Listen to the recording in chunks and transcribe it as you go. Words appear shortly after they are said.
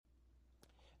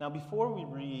Now, before we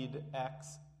read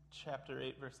Acts chapter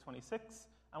 8, verse 26,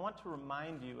 I want to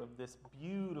remind you of this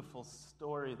beautiful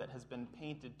story that has been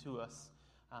painted to us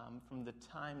from the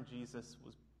time Jesus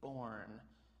was born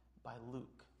by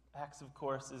Luke. Acts, of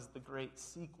course, is the great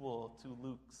sequel to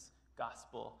Luke's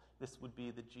gospel. This would be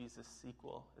the Jesus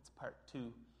sequel. It's part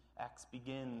 2. Acts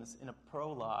begins in a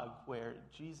prologue where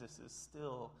Jesus is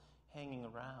still hanging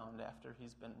around after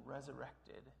he's been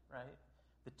resurrected, right?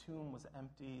 The tomb was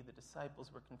empty, the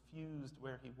disciples were confused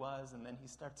where he was, and then he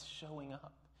starts showing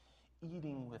up,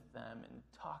 eating with them and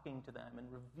talking to them and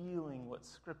revealing what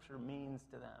Scripture means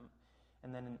to them.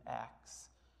 And then in Acts,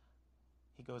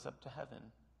 he goes up to heaven.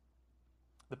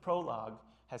 The prologue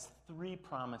has 3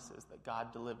 promises that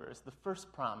God delivers. The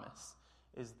first promise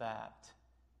is that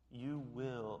you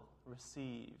will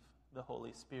receive the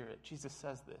Holy Spirit. Jesus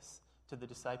says this to the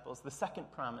disciples. The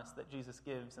second promise that Jesus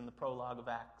gives in the prologue of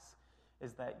Acts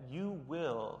is that you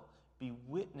will be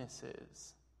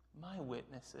witnesses, my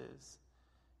witnesses,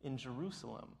 in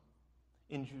Jerusalem,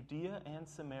 in Judea and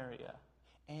Samaria,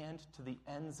 and to the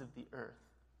ends of the earth.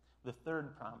 The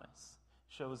third promise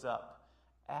shows up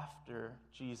after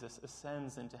Jesus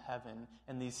ascends into heaven,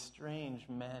 and these strange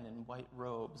men in white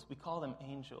robes, we call them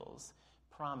angels,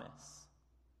 promise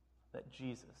that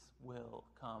Jesus will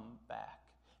come back.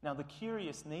 Now, the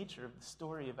curious nature of the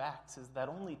story of Acts is that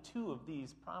only 2 of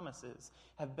these promises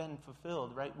have been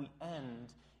fulfilled, right? We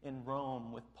end in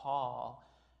Rome with Paul,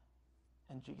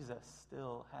 and Jesus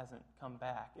still hasn't come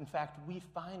back. In fact, we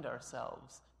find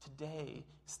ourselves today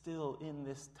still in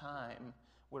this time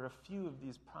where a few of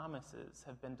these promises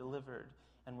have been delivered,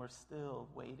 and we're still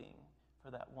waiting for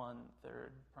that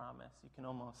 1/3 promise. You can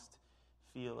almost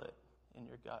feel it in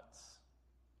your guts.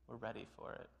 We're ready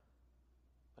for it,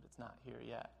 but it's not here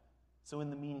yet. So in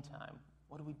the meantime,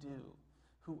 what do we do?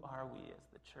 Who are we as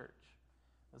the church?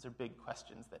 Those are big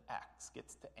questions that Acts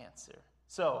gets to answer.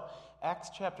 So Acts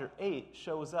chapter 8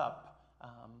 shows up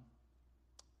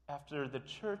after the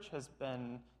church has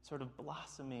been sort of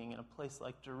blossoming in a place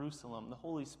like Jerusalem. The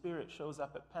Holy Spirit shows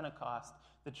up at Pentecost.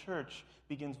 The church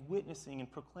begins witnessing and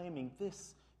proclaiming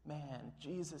this man,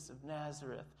 Jesus of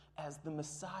Nazareth, as the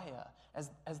Messiah, as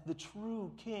the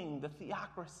true king. The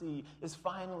theocracy is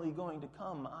finally going to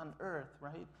come on earth,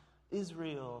 right?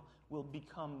 Israel will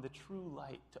become the true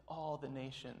light to all the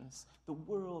nations. The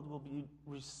world will be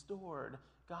restored.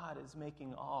 God is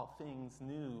making all things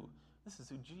new. This is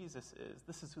who Jesus is.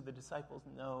 This is who the disciples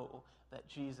know that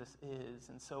Jesus is.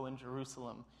 And so in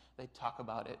Jerusalem, they talk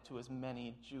about it to as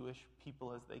many Jewish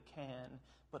people as they can.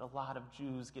 But a lot of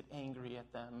Jews get angry at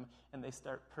them, and they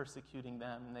start persecuting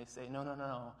them. And they say,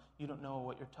 no, you don't know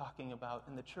what you're talking about.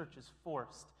 And the church is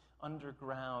forced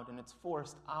underground, and it's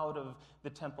forced out of the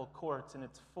temple courts, and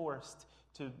it's forced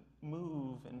to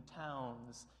move in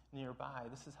towns nearby.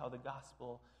 This is how the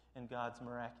gospel and God's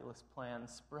miraculous plan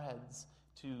spreads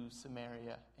to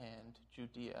Samaria and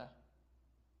Judea.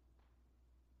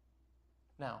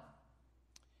 Now,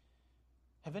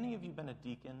 have any of you been a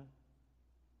deacon?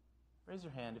 Raise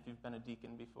your hand if you've been a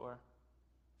deacon before.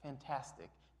 Fantastic.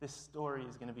 This story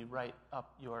is going to be right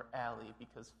up your alley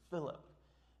because Philip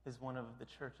is one of the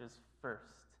church's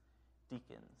first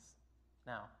deacons.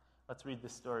 Now, let's read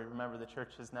this story. Remember, the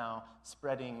church is now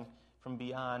spreading from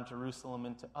beyond Jerusalem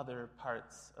into other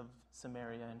parts of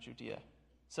Samaria and Judea.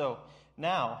 So,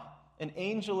 now, an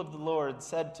angel of the Lord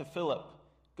said to Philip,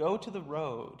 "Go to the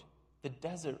road, the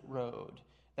desert road,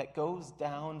 that goes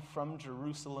down from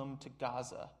Jerusalem to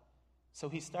Gaza." So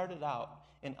he started out,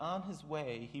 and on his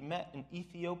way he met an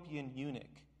Ethiopian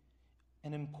eunuch,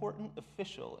 an important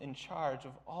official in charge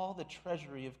of all the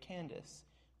treasury of Candace,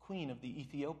 queen of the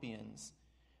Ethiopians.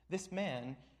 This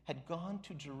man had gone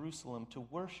to Jerusalem to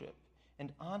worship,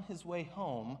 and on his way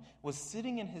home was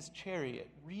sitting in his chariot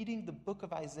reading the book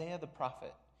of Isaiah the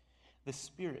prophet. The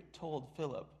Spirit told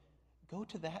Philip, "Go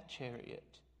to that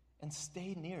chariot and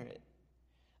stay near it."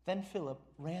 Then Philip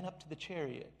ran up to the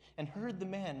chariot and heard the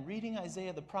man reading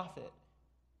Isaiah the prophet.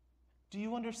 "Do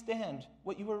you understand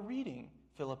what you are reading?"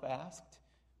 Philip asked.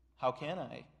 "How can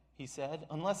I?" he said,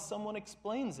 "unless someone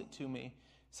explains it to me."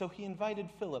 So he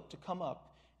invited Philip to come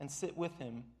up and sit with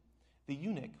him. The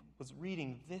eunuch was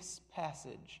reading this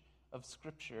passage of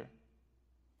Scripture.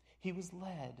 "He was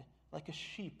led like a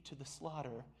sheep to the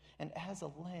slaughter, and as a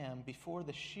lamb before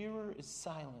the shearer is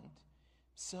silent,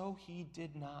 so he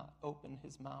did not open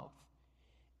his mouth.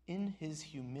 In his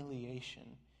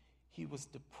humiliation, he was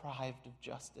deprived of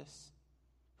justice.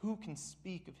 Who can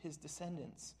speak of his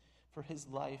descendants? For his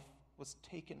life was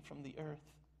taken from the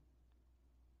earth."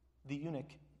 The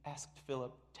eunuch asked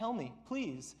Philip, "Tell me,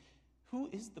 please, who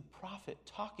is the prophet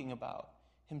talking about,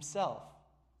 himself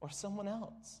or someone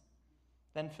else?"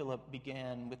 Then Philip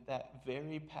began with that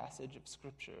very passage of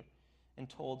Scripture and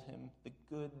told him the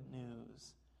good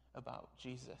news about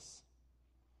Jesus.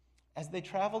 As they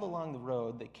traveled along the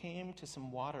road, they came to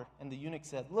some water, and the eunuch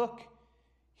said, "Look,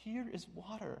 here is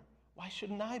water. Why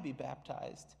shouldn't I be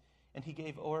baptized?" And he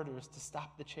gave orders to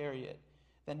stop the chariot.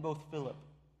 Then both Philip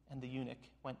and the eunuch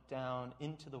went down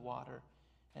into the water,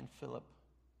 and Philip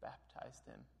baptized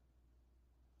him.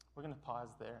 We're going to pause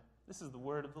there. This is the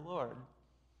word of the Lord.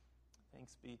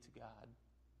 Thanks be to God.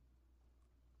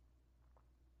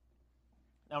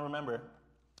 Now remember,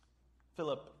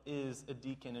 Philip is a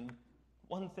deacon, and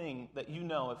one thing that you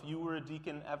know, if you were a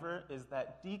deacon ever, is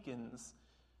that deacons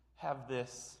have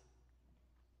this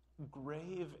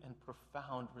grave and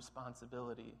profound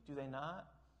responsibility. Do they not?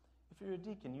 If you're a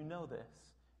deacon, you know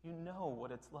this. You know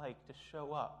what it's like to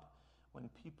show up when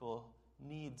people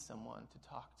need someone to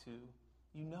talk to.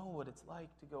 You know what it's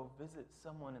like to go visit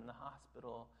someone in the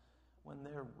hospital when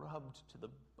they're rubbed to the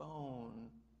bone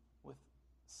with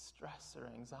stress or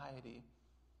anxiety.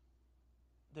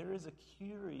 There is a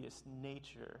curious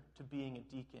nature to being a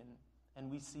deacon,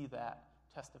 and we see that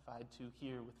testified to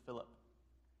here with Philip.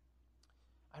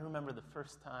 I remember the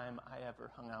first time I ever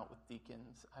hung out with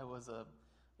deacons. I was a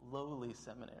lowly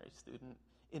seminary student.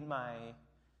 In my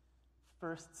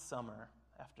first summer,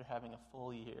 after having a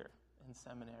full year in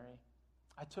seminary,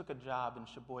 I took a job in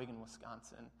Sheboygan,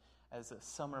 Wisconsin, as a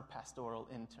summer pastoral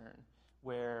intern,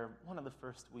 where one of the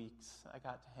first weeks I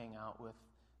got to hang out with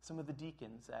some of the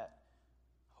deacons at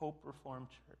Hope Reformed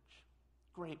Church.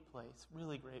 Great place,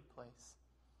 really great place.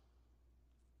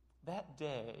 That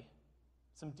day,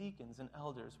 some deacons and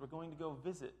elders were going to go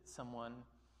visit someone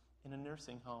in a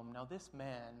nursing home. Now, this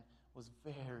man was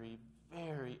very,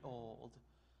 very old.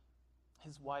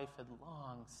 His wife had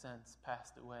long since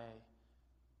passed away.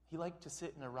 He liked to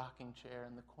sit in a rocking chair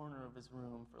in the corner of his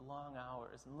room for long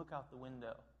hours and look out the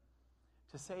window.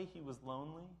 To say he was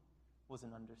lonely was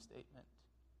an understatement.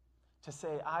 To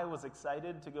say I was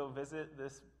excited to go visit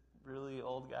this really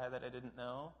old guy that I didn't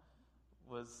know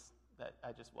was that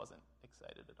I just wasn't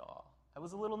excited at all. I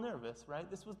was a little nervous, right?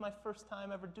 This was my first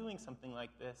time ever doing something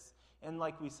like this. And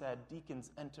like we said, deacons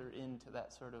enter into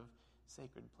that sort of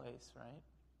sacred place, right?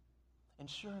 And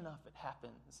sure enough, it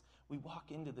happens. We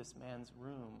walk into this man's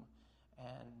room,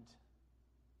 and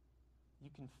you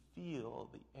can feel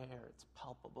the air. It's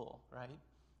palpable, right?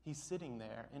 He's sitting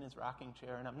there in his rocking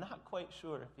chair, and I'm not quite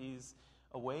sure if he's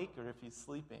awake or if he's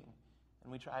sleeping.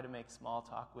 And we try to make small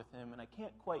talk with him, and I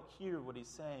can't quite hear what he's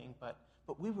saying, but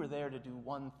we were there to do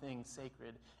one thing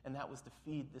sacred, and that was to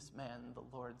feed this man the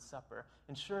Lord's Supper.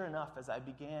 And sure enough, as I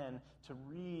began to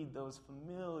read those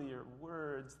familiar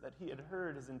words that he had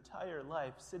heard his entire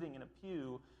life sitting in a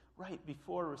pew right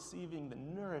before receiving the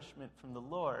nourishment from the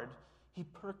Lord, he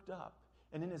perked up,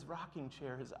 and in his rocking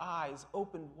chair, his eyes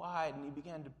opened wide, and he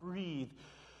began to breathe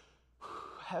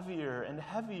heavier and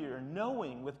heavier,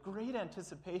 knowing with great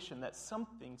anticipation that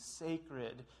something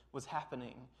sacred was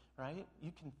happening, right?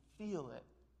 You can feel it.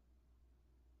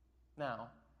 Now,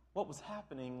 what was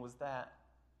happening was that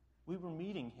we were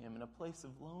meeting him in a place of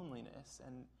loneliness,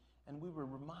 and we were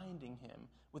reminding him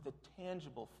with a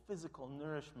tangible physical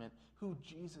nourishment who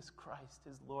Jesus Christ,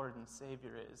 his Lord and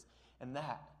Savior, is. And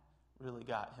that really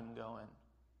got him going,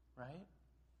 right?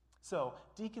 So,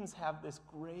 deacons have this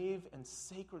grave and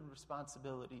sacred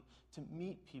responsibility to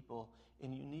meet people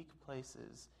in unique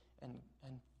places and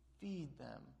feed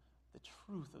them the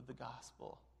truth of the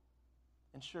gospel.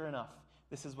 And sure enough,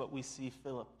 this is what we see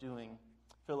Philip doing.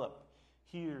 Philip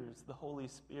hears the Holy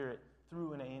Spirit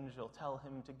through an angel tell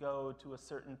him to go to a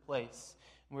certain place.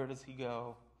 Where does he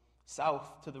go?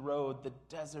 South to the road, the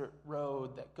desert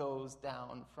road that goes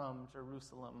down from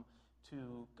Jerusalem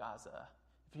to Gaza.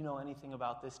 If you know anything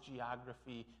about this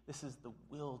geography, this is the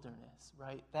wilderness,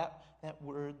 right? That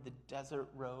word, the desert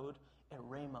road,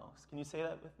 eremos. Can you say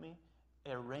that with me?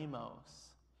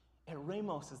 Eremos.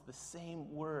 Eremos is the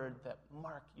same word that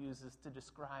Mark uses to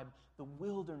describe the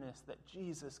wilderness that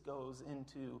Jesus goes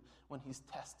into when he's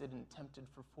tested and tempted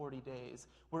for 40 days.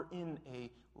 We're in a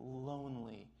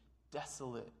lonely,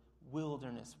 desolate,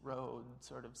 wilderness road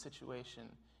sort of situation.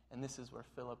 And this is where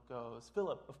Philip goes.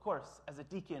 Philip, of course, as a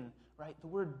deacon, right? The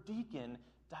word deacon,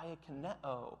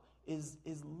 diakoneo, is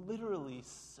literally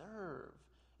serve.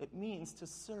 It means to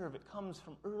serve. It comes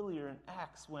from earlier in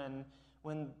Acts when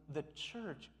the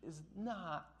church is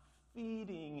not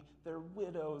feeding their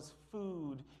widows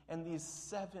food, and these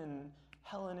 7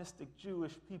 Hellenistic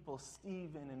Jewish people,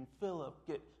 Stephen and Philip,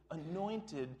 get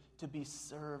anointed to be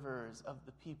servers of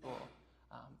the people.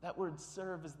 That word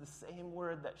serve is the same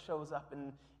word that shows up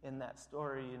in that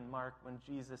story in Mark when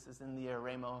Jesus is in the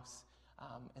eremos.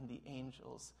 and the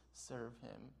angels serve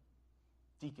him.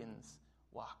 Deacons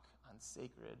walk on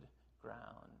sacred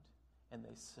ground, and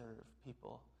they serve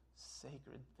people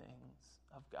sacred things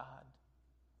of God.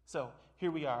 So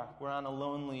here we are. We're on a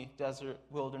lonely desert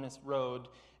wilderness road,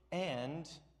 and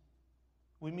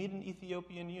we meet an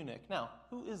Ethiopian eunuch. Now,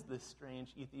 who is this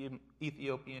strange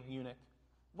Ethiopian eunuch?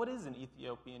 What is an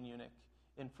Ethiopian eunuch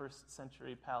in first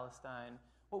century Palestine?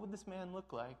 What would this man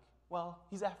look like? Well,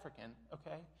 he's African,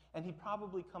 okay? And he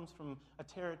probably comes from a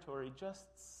territory just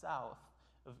south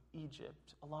of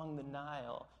Egypt, along the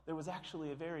Nile. There was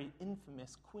actually a very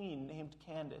infamous queen named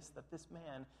Candace that this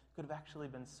man could have actually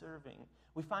been serving.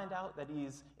 We find out that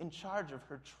he's in charge of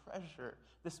her treasure.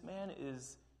 This man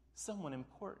is someone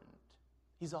important.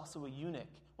 He's also a eunuch.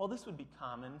 Well, this would be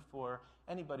common for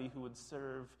anybody who would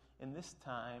serve in this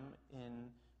time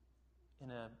in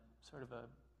a sort of a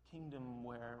kingdom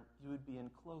where you would be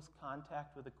in close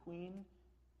contact with a queen.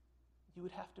 You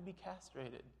would have to be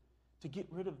castrated to get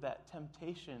rid of that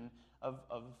temptation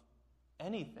of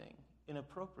anything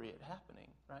inappropriate happening,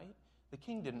 right? The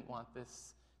king didn't want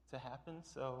this to happen,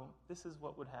 so this is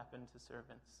what would happen to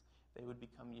servants. They would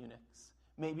become eunuchs.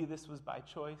 Maybe this was by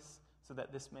choice, so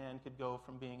that this man could go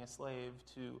from being a slave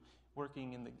to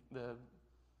working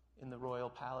in the royal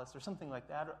palace or something like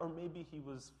that, or maybe he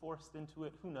was forced into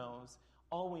it. Who knows?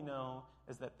 All we know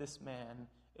is that this man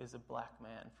is a black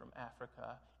man from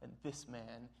Africa, and this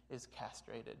man is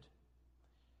castrated.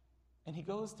 And he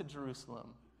goes to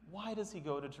Jerusalem. Why does he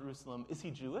go to Jerusalem? Is he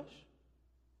Jewish?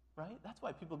 Right? That's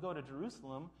why people go to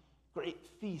Jerusalem. Great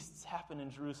feasts happen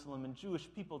in Jerusalem, and Jewish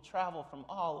people travel from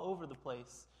all over the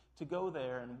place to go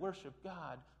there and worship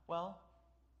God. Well,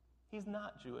 he's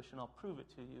not Jewish, and I'll prove it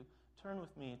to you. Turn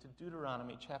with me to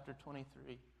Deuteronomy chapter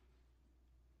 23.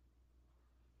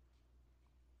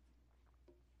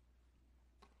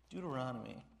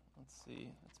 Deuteronomy, let's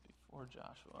see, that's before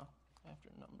Joshua, after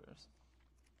Numbers.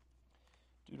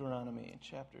 Deuteronomy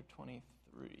chapter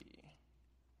 23.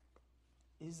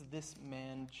 Is this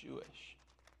man Jewish?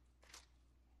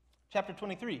 Chapter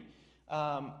 23,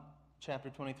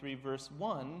 verse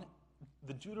 1,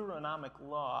 the Deuteronomic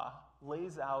law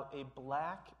lays out a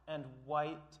black and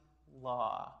white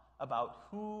law about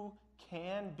who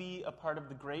can be a part of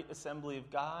the great assembly of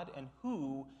God and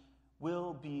who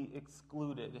will be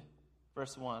excluded.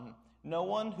 Verse 1, no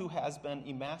one who has been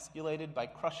emasculated by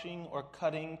crushing or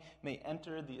cutting may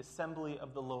enter the assembly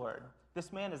of the Lord.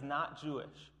 This man is not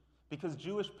Jewish, because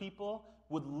Jewish people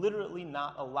would literally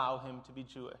not allow him to be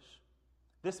Jewish.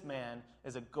 This man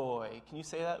is a goy. Can you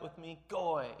say that with me?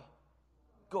 Goy.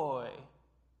 Goy.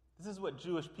 This is what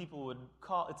Jewish people would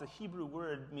call, it's a Hebrew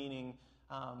word meaning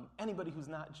anybody who's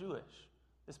not Jewish.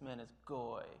 This man is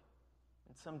goy.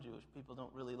 And some Jewish people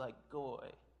don't really like goy.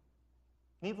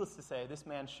 Needless to say, this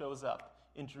man shows up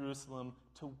in Jerusalem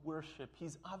to worship.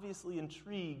 He's obviously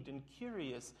intrigued and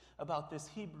curious about this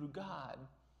Hebrew God.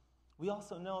 We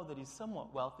also know that he's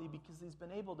somewhat wealthy because he's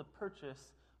been able to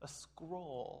purchase a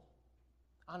scroll.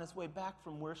 On his way back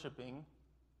from worshiping,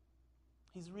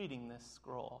 he's reading this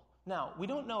scroll. Now, we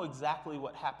don't know exactly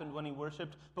what happened when he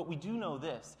worshiped, but we do know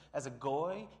this. As a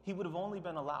goy, he would have only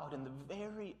been allowed in the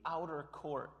very outer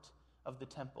court of the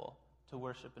temple to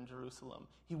worship in Jerusalem.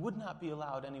 He would not be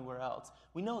allowed anywhere else.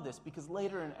 We know this because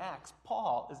later in Acts,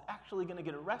 Paul is actually going to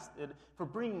get arrested for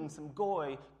bringing some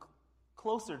goy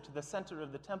closer to the center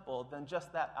of the temple than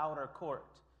just that outer court.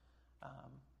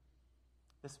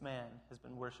 This man has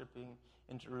been worshiping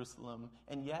in Jerusalem,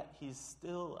 and yet he's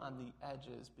still on the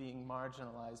edges, being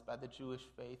marginalized by the Jewish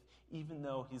faith, even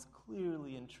though he's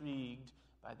clearly intrigued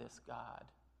by this God.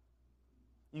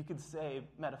 You could say,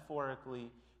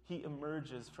 metaphorically, he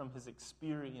emerges from his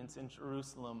experience in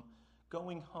Jerusalem,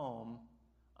 going home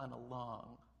on a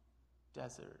long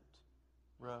desert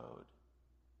road.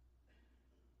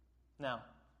 Now,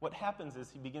 what happens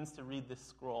is he begins to read this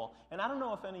scroll. And I don't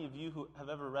know if any of you who have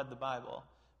ever read the Bible,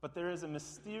 but there is a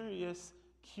mysterious,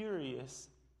 curious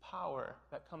power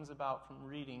that comes about from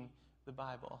reading the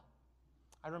Bible.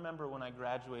 I remember when I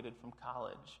graduated from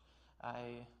college,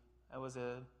 I was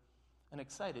an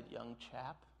excited young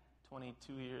chap,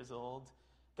 22 years old,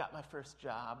 got my first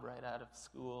job right out of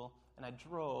school, and I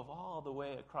drove all the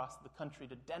way across the country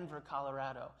to Denver,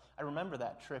 Colorado. I remember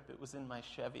that trip. It was in my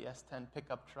Chevy S10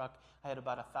 pickup truck. I had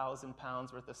about 1,000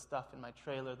 pounds worth of stuff in my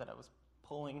trailer that I was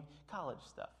pulling, college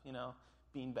stuff,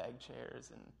 beanbag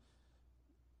chairs and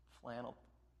flannel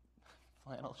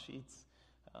sheets.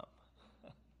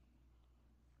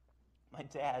 My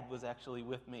dad was actually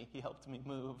with me. He helped me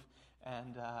move,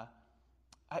 and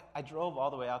I drove all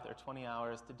the way out there, 20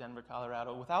 hours to Denver,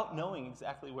 Colorado, without knowing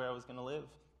exactly where I was going to live.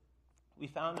 We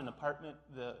found an apartment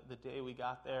the day we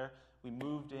got there We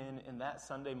moved in, and that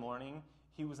Sunday morning,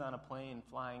 he was on a plane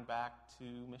flying back to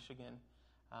Michigan.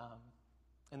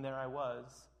 And there I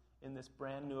was in this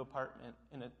brand new apartment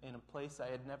in a place I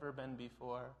had never been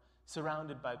before,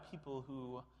 surrounded by people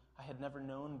who I had never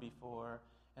known before,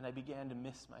 and I began to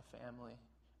miss my family.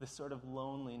 This sort of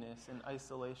loneliness and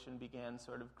isolation began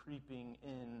sort of creeping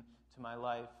in to my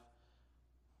life.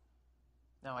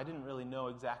 Now, I didn't really know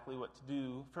exactly what to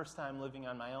do. First time living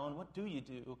on my own, what do?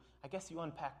 I guess you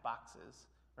unpack boxes,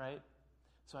 right?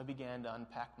 So I began to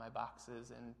unpack my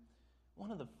boxes, and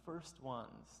one of the first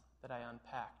ones that I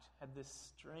unpacked had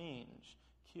this strange,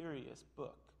 curious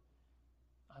book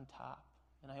on top.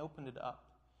 And I opened it up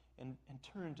and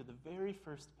turned to the very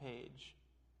first page.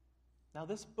 Now,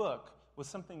 this book was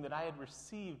something that I had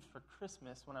received for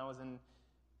Christmas when I was in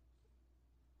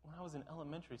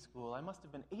elementary school. I must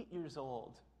have been 8 years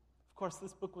old. Of course,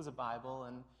 this book was a Bible,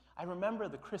 and I remember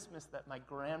the Christmas that my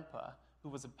grandpa, who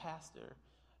was a pastor,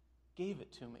 gave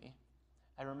it to me.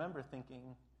 I remember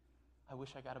thinking, I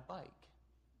wish I got a bike.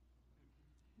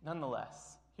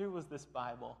 Nonetheless, here was this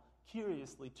Bible,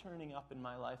 curiously turning up in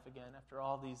my life again after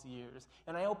all these years.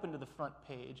 And I opened to the front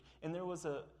page, and there was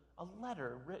a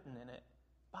letter written in it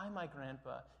by my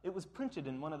grandpa. It was printed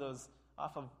in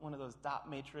off of one of those dot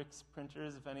matrix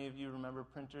printers, if any of you remember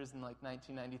printers in like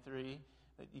 1993,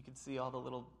 that you could see all the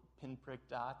little pinprick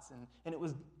dots. And it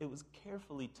was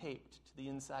carefully taped to the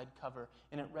inside cover,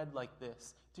 and it read like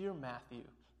this: Dear Matthew,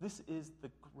 this is the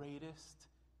greatest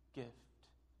gift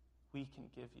we can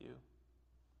give you.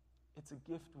 It's a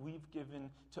gift we've given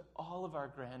to all of our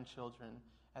grandchildren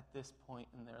at this point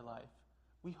in their life.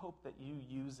 We hope that you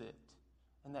use it,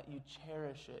 and that you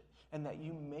cherish it, and that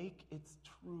you make its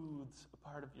truths a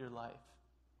part of your life.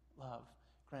 Love,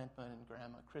 Grandpa and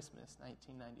Grandma, Christmas,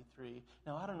 1993.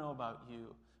 Now, I don't know about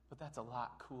you, but that's a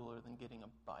lot cooler than getting a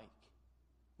bike.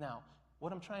 Now,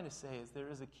 what I'm trying to say is there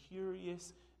is a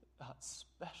curious,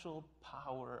 special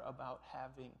power about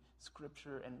having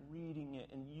Scripture and reading it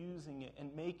and using it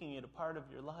and making it a part of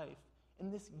your life.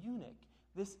 And this eunuch,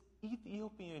 this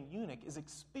Ethiopian eunuch, is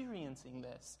experiencing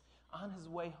this on his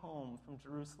way home from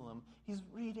Jerusalem. He's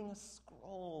reading a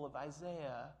scroll of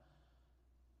Isaiah,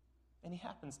 and he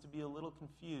happens to be a little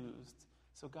confused.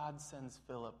 So God sends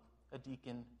Philip, a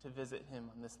deacon, to visit him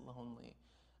on this lonely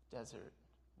desert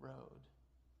road.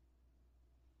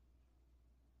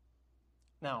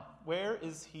 Now, where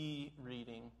is he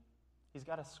reading? He's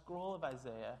got a scroll of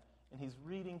Isaiah, and he's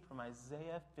reading from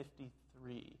Isaiah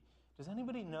 53. Does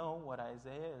anybody know what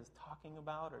Isaiah is talking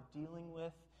about or dealing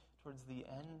with towards the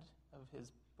end of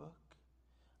his book?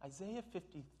 Isaiah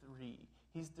 53,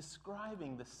 he's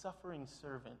describing the suffering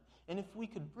servant. And if we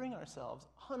could bring ourselves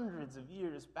hundreds of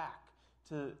years back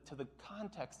to the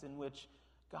context in which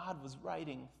God was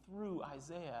writing through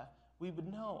Isaiah, we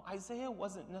would know Isaiah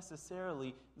wasn't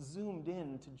necessarily zoomed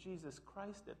in to Jesus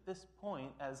Christ at this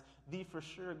point as the for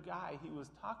sure guy he was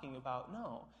talking about.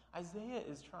 No, Isaiah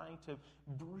is trying to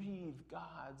breathe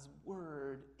God's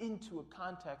word into a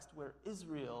context where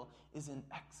Israel is in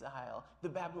exile. The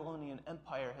Babylonian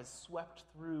Empire has swept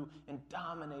through and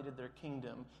dominated their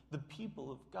kingdom. The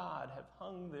people of God have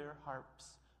hung their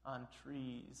harps on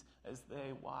trees as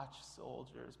they watch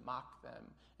soldiers mock them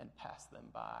and pass them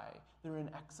by. They're in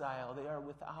exile. They are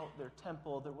without their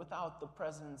temple. They're without the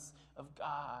presence of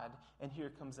God. And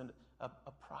here comes a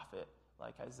prophet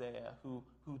like Isaiah who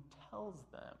tells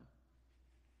them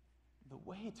the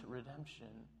way to redemption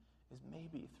is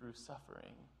maybe through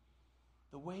suffering.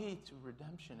 The way to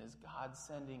redemption is God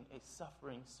sending a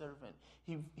suffering servant.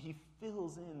 He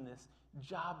fills in this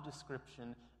job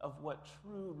description of what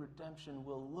true redemption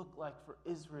will look like for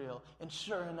Israel. And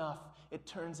sure enough, it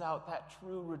turns out that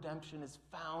true redemption is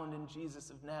found in Jesus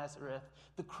of Nazareth,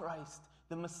 the Christ,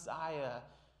 the Messiah.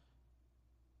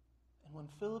 And when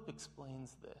Philip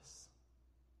explains this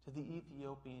to the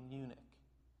Ethiopian eunuch,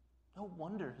 no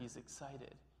wonder he's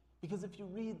excited. Because if you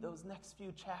read those next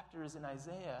few chapters in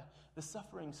Isaiah, the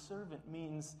suffering servant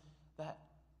means that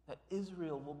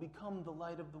Israel will become the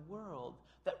light of the world,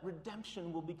 that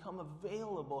redemption will become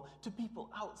available to people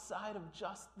outside of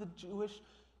just the Jewish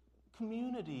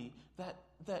community,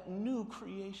 that new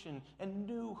creation and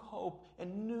new hope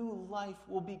and new life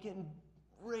will begin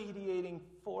radiating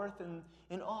forth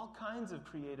in all kinds of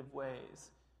creative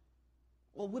ways.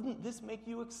 Well, wouldn't this make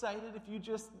you excited if you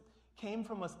just came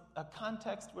from a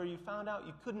context where you found out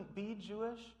you couldn't be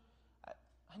Jewish?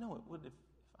 I know it would if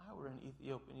I were an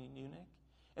Ethiopian eunuch.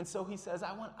 And so he says,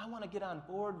 I want to get on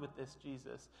board with this,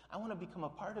 Jesus. I want to become a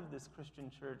part of this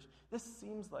Christian church. This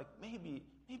seems like maybe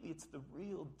it's the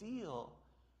real deal.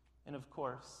 And of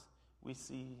course, we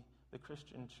see the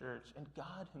Christian church and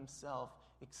God himself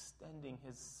extending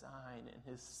his sign and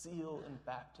his seal in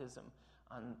baptism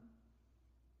on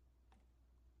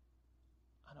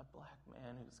a black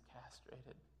man who's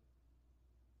castrated.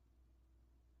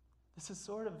 This is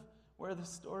sort of where the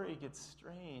story gets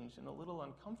strange and a little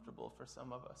uncomfortable for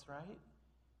some of us, right?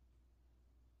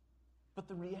 But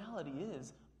the reality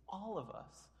is, all of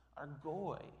us are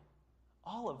goy.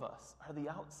 All of us are the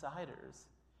outsiders.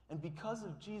 And because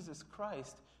of Jesus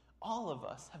Christ, all of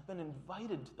us have been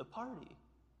invited to the party.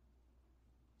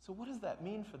 So what does that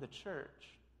mean for the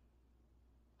church?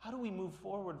 How do we move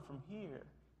forward from here?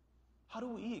 How do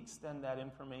we extend that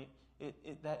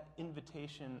that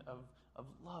invitation of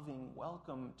loving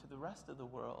welcome to the rest of the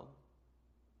world?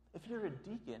 If you're a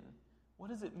deacon, what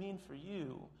does it mean for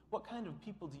you? What kind of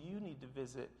people do you need to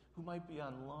visit who might be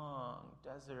on long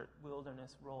desert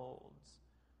wilderness roads?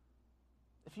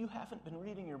 If you haven't been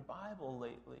reading your Bible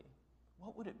lately,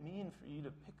 what would it mean for you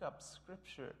to pick up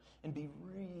Scripture and be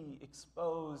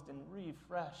re-exposed and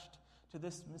refreshed to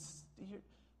this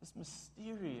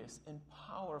mysterious and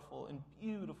powerful and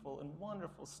beautiful and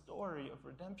wonderful story of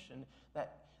redemption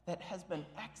that has been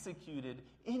executed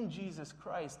in Jesus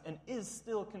Christ and is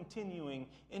still continuing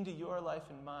into your life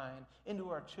and mine, into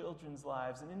our children's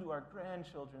lives and into our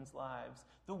grandchildren's lives?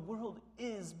 The world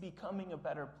is becoming a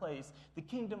better place. The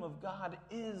kingdom of God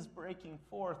is breaking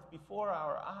forth before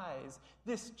our eyes.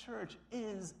 This church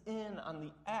is in on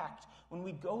the act when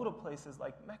we go to places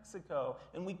like Mexico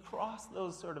and we cross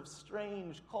those sort of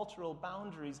strange cultural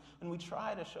boundaries and we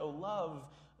try to show love,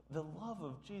 the love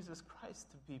of Jesus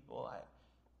Christ to people.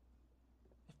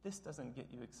 If this doesn't get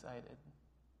you excited,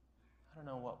 I don't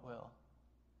know what will.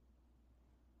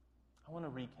 I want to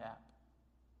recap.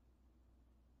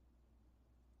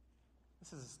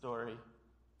 This is a story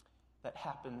that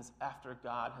happens after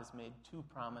God has made two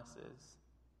promises.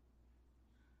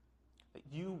 That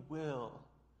you will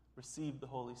receive the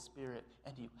Holy Spirit,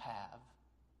 and you have.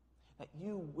 That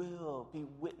you will be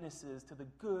witnesses to the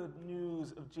good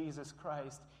news of Jesus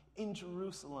Christ in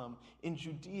Jerusalem, in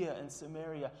Judea and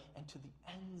Samaria, and to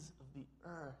the ends of the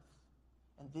earth.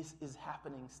 And this is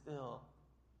happening still.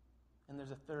 And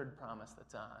there's a third promise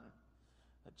that's on,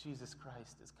 that Jesus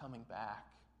Christ is coming back,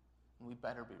 and we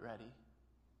better be ready.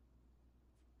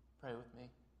 Pray with me,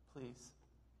 please.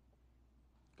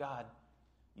 God,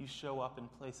 you show up in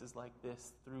places like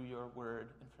this through your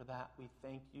word, and for that we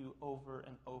thank you over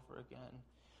and over again.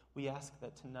 We ask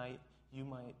that tonight you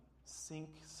might sink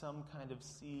some kind of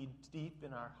seed deep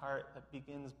in our heart that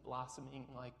begins blossoming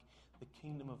like the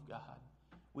kingdom of God.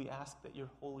 We ask that your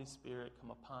Holy Spirit come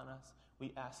upon us.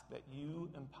 We ask that you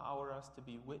empower us to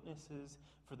be witnesses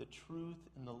for the truth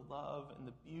and the love and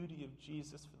the beauty of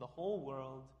Jesus for the whole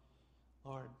world,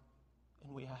 Lord.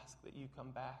 And we ask that you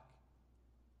come back.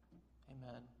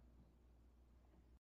 Amen.